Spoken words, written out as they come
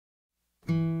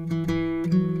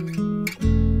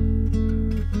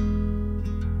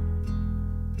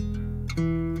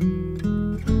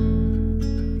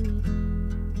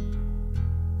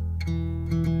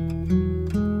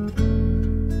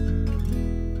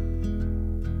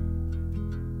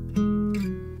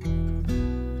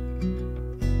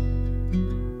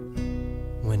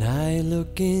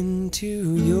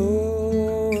into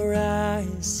your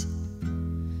eyes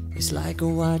is like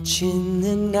watching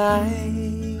the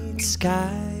night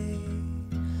sky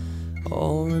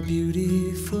or a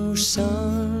beautiful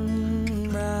sunrise.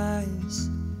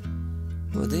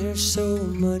 Oh, there's so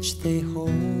much they hold,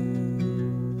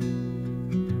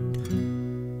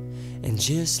 and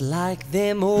just like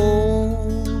them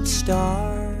old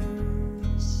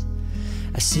stars,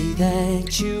 I see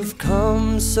that you've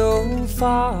come so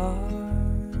far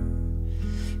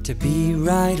to be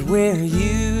right where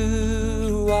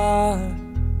you are.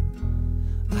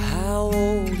 How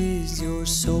old is your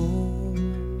soul?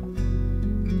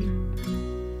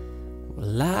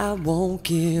 Well, I won't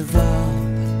give up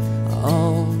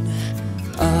on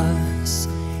us,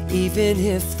 even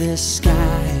if the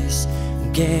skies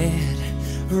get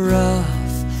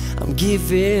rough. I'm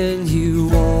giving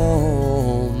you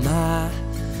all my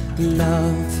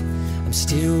love. I'm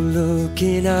still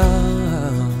looking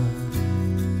up,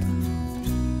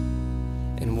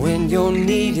 and when you're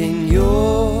needing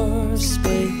your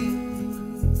space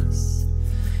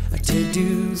to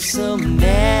do some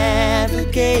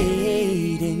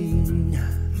navigating,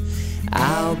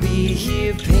 I'll be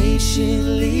here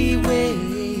patiently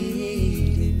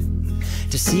waiting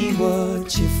to see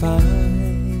what you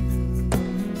find.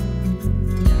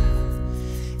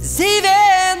 'Cause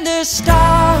even the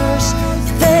stars,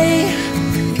 they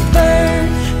burn,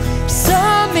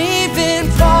 some even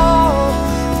fall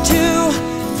to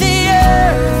the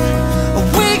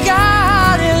earth. We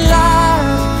got a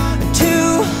lot to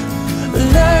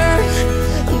learn.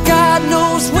 God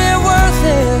knows we're worth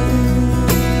it.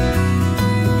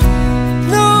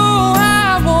 No, I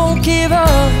won't give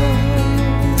up.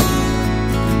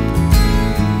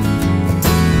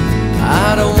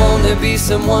 I don't want to be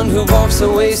someone who walks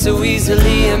away so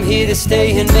easily. I'm here to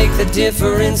stay and make the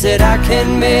difference that I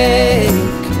can make.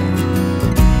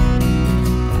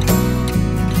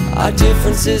 Our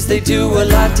differences, they do a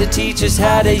lot to teach us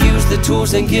how to use the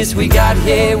tools and gifts we got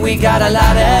here. We got a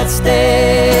lot at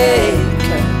stake,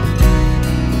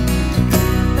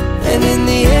 and in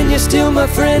the end you're still my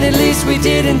friend. At least we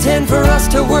did intend for us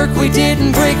to work. We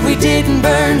didn't break, we didn't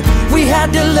burn. We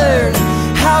had to learn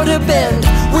how to bend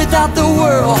without the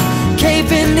world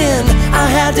caving in. I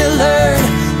had to learn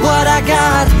what I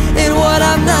got and what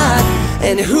I'm not,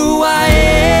 and who I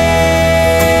am.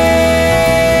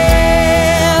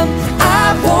 I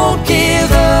won't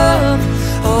give up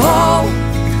on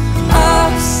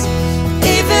us,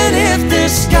 even if the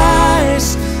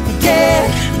skies get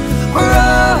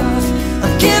rough.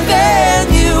 I'm giving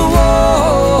you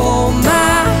all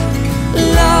my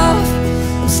love.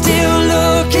 I'm still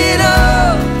looking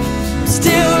up,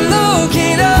 still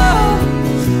looking up.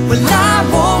 Well, I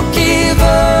won't give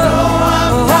up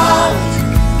on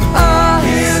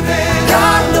us.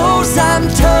 God knows I'm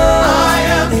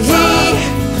tough. He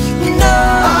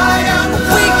knows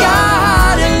we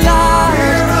got a lot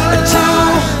to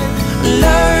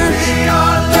learn.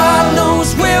 God knows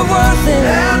we're worth it.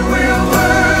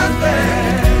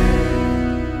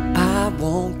 I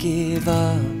won't give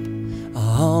up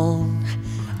on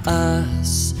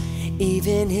us,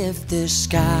 even if the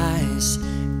skies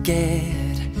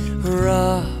get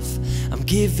rough. I'm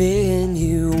giving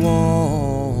you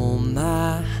all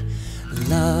my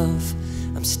love.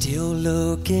 I'm still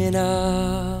looking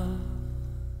up.